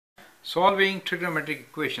Solving trigonometric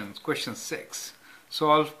equations, question 6.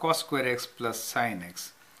 Solve cos square x plus sin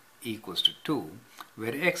x equals to 2,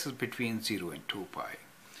 where x is between 0 and 2 pi.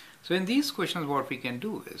 So in these questions what we can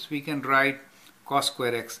do is we can write cos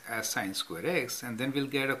square x as sin square x, and then we'll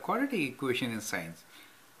get a quadratic equation in sines,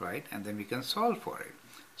 right? And then we can solve for it.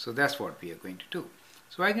 So that's what we are going to do.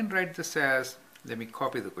 So I can write this as, let me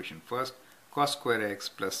copy the question first, cos square x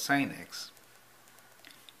plus sin x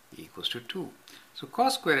equals to 2. So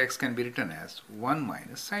cos square x can be written as 1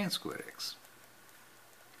 minus sin square x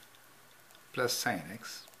plus sin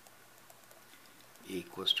x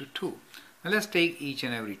equals to 2. Now let's take each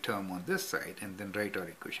and every term on this side and then write our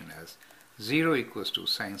equation as 0 equals to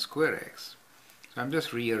sin square x. So I'm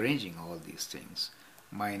just rearranging all these things,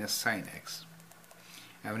 minus sin x.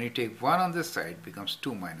 And when you take 1 on this side, it becomes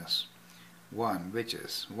 2 minus 1, which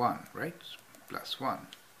is 1, right? Plus 1.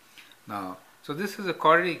 Now, so this is a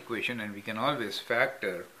quadratic equation, and we can always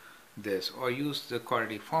factor this or use the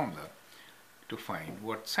quadratic formula to find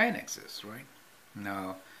what sin x is, right?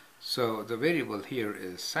 Now, so the variable here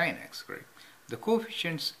is sin x, right? The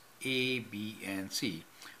coefficients a, b, and c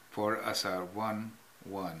for us are 1,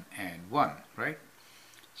 1, and 1, right?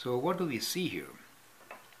 So what do we see here?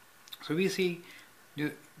 So we see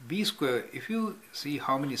b square. If you see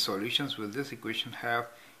how many solutions will this equation have,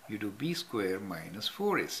 you do b square minus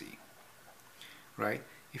 4ac, right?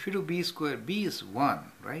 If you do b square, b is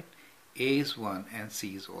 1, right? A is 1 and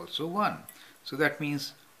c is also 1. So that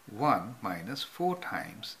means 1 minus 4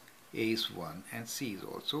 times a is 1 and c is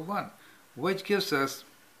also 1, which gives us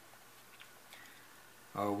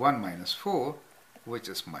 1 minus 4, which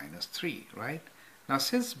is minus 3, right? Now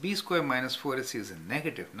since b square minus 4ac is a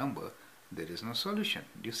negative number, there is no solution.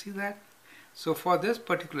 Do you see that? So for this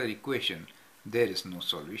particular equation, there is no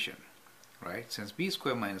solution, right? Since b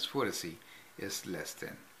square minus 4ac is less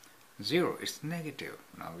than 0, it's negative.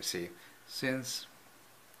 Now we say since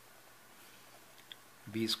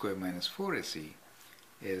b square minus 4ac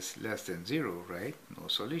is less than 0, right? No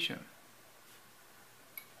solution.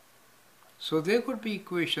 So there could be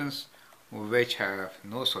equations which have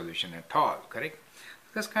no solution at all, correct?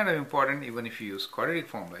 That's kind of important. Even if you use quadratic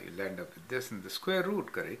formula, you'll end up with this in the square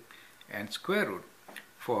root, correct? And square root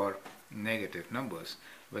for negative numbers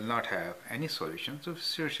will not have any solution. So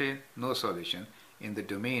we say no solution in the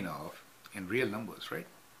domain of in real numbers, right?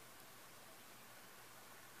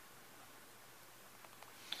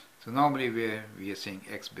 So normally we are saying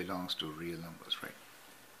x belongs to real numbers, right?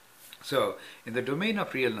 So in the domain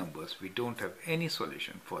of real numbers, we don't have any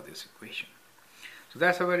solution for this equation. So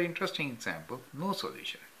that's a very interesting example, no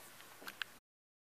solution.